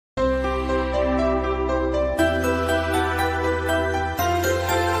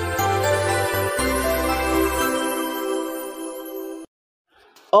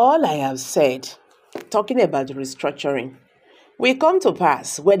All I have said, talking about restructuring, will come to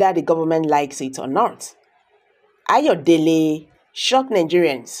pass whether the government likes it or not. Ayodele shocked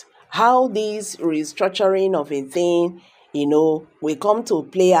Nigerians how this restructuring of a thing, will come to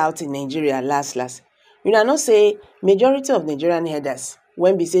play out in Nigeria last. I know say majority of Nigerian headers,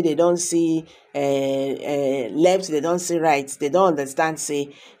 when we say they don't see left, they don't see right, they don't understand,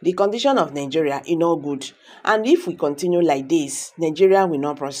 say the condition of Nigeria is not good. And if we continue like this, Nigeria will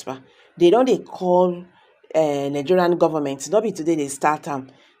not prosper. They call Nigerian government, not be today they start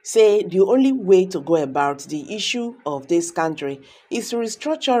them. Say the only way to go about the issue of this country is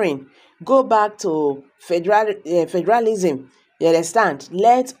restructuring. Go back to federalism. You understand?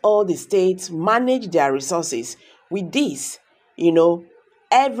 Let all the states manage their resources. With this,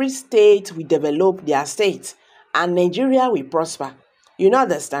 every state will develop their state and Nigeria will prosper. You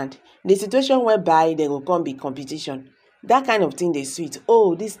understand? The situation whereby there will come be competition. That kind of thing they sweet.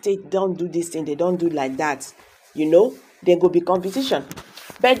 Oh, this state don't do this thing, they don't do like that. There will be competition.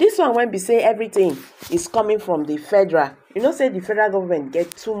 But this one, when we say everything is coming from the federal, say the federal government get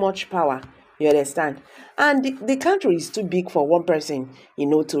too much power. You understand? And the country is too big for one person,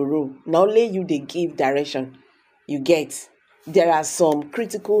 to rule. Not only you, they give direction. You get. There are some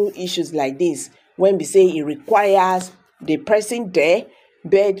critical issues like this when we say it requires the person there,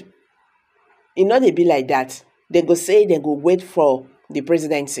 but they be like that. They go say they go wait for the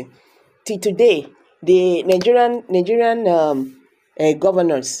presidency. Till today, the Nigerian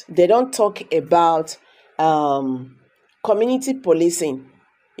governors, they don't talk about community policing,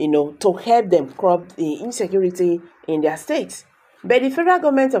 to help them curb the insecurity in their states. But the federal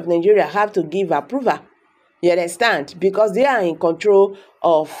government of Nigeria have to give approval. You understand? Because they are in control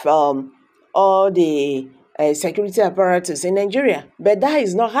of all the security apparatus in Nigeria. But that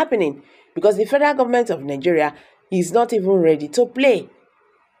is not happening because the federal government of Nigeria is not even ready to play.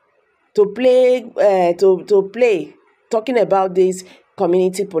 Talking about this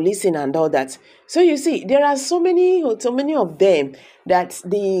community policing and all that. So you see, there are so many of them that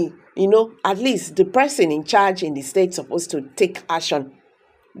at least the person in charge in the state supposed to take action,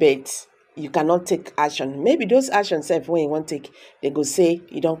 but you cannot take action. Maybe those actions, when you want to take, they go say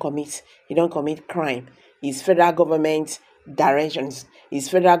you don't commit crime. It's federal government directions. It's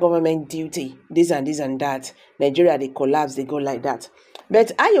federal government duty. This and that. Nigeria, they collapse. They go like that.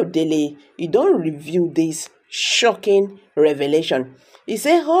 But Ayodele, you don't review this shocking revelation. He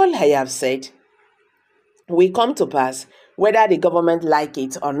said, all I have said will come to pass whether the government like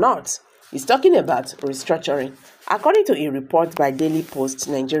it or not. He's talking about restructuring. According to a report by Daily Post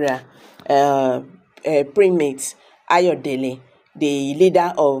Nigeria, Primate Ayodele, the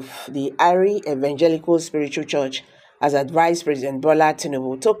leader of the Ari Evangelical Spiritual Church, has advised President Bola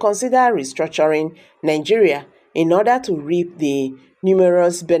Tinubu to consider restructuring Nigeria in order to reap the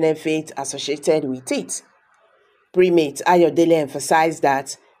numerous benefits associated with it. Primate Ayodele emphasized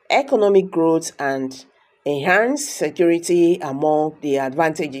that economic growth and enhanced security among the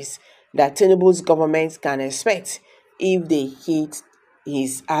advantages that Tinubu's government can expect if they heed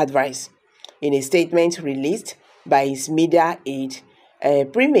his advice. In a statement released by his media aide,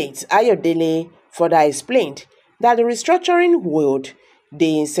 Primate Ayodele further explained that the restructuring would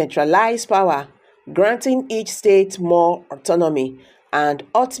decentralize power, granting each state more autonomy and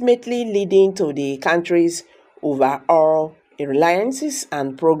ultimately leading to the country's overall reliances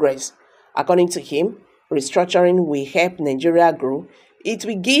and progress. According to him, restructuring will help Nigeria grow. It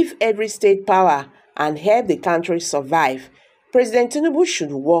will give every state power and help the country survive. President Tinubu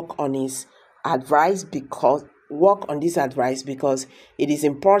should work on this advice because it is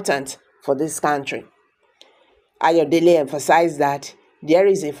important for this country. Ayodele emphasized that there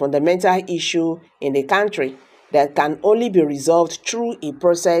is a fundamental issue in the country that can only be resolved through a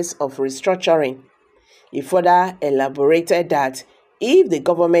process of restructuring. He further elaborated that if the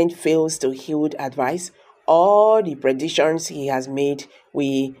government fails to heed advice, all the predictions he has made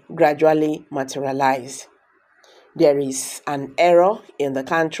will gradually materialize. There is an error in the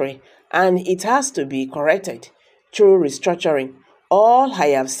country and it has to be corrected through restructuring. All I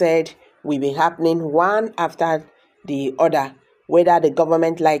have said will be happening one after the other, whether the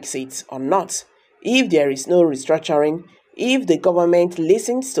government likes it or not. If there is no restructuring, if the government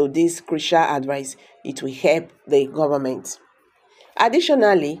listens to this crucial advice, it will help the government.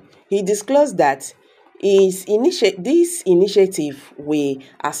 Additionally, he disclosed that this initiative will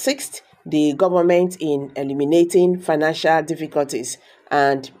assist the government in eliminating financial difficulties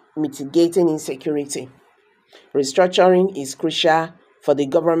and mitigating insecurity. Restructuring is crucial for the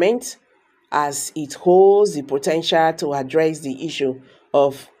government as it holds the potential to address the issue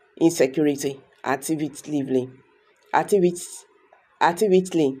of insecurity actively.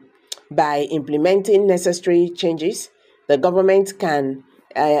 actively by implementing necessary changes. The government can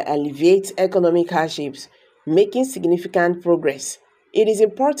alleviate economic hardships, making significant progress. It is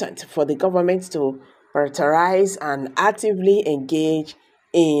important for the government to prioritize and actively engage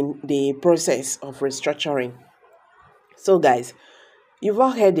in the process of restructuring. So, guys, you've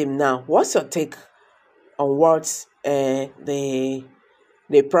all heard him now. What's your take on what the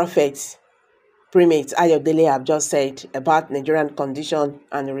prophet primate Ayodele have just said about Nigerian condition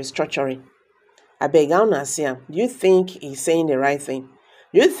and restructuring? I beg Una do you think he's saying the right thing?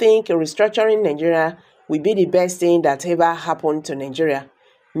 Do you think restructuring Nigeria will be the best thing that ever happened to Nigeria?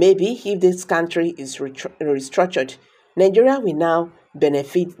 Maybe if this country is restructured, Nigeria will now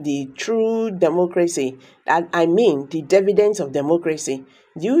benefit the true democracy, the dividends of democracy.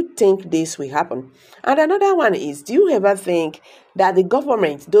 Do you think this will happen? And another one is, do you ever think that the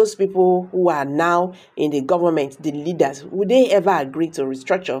government, those people who are now in the government, the leaders, would they ever agree to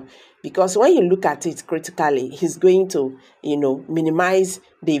restructure? Because when you look at it critically, it's going to, minimize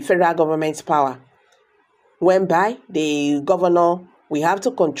the federal government's power. Whereby the governor will have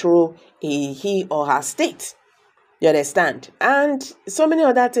to control he or her state. You understand? And so many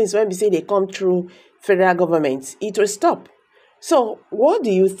other things, when we say they come through federal government, it will stop. So what do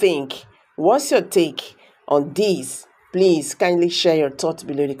you think? What's your take on this? Please kindly share your thoughts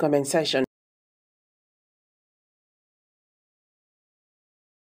below the comment section.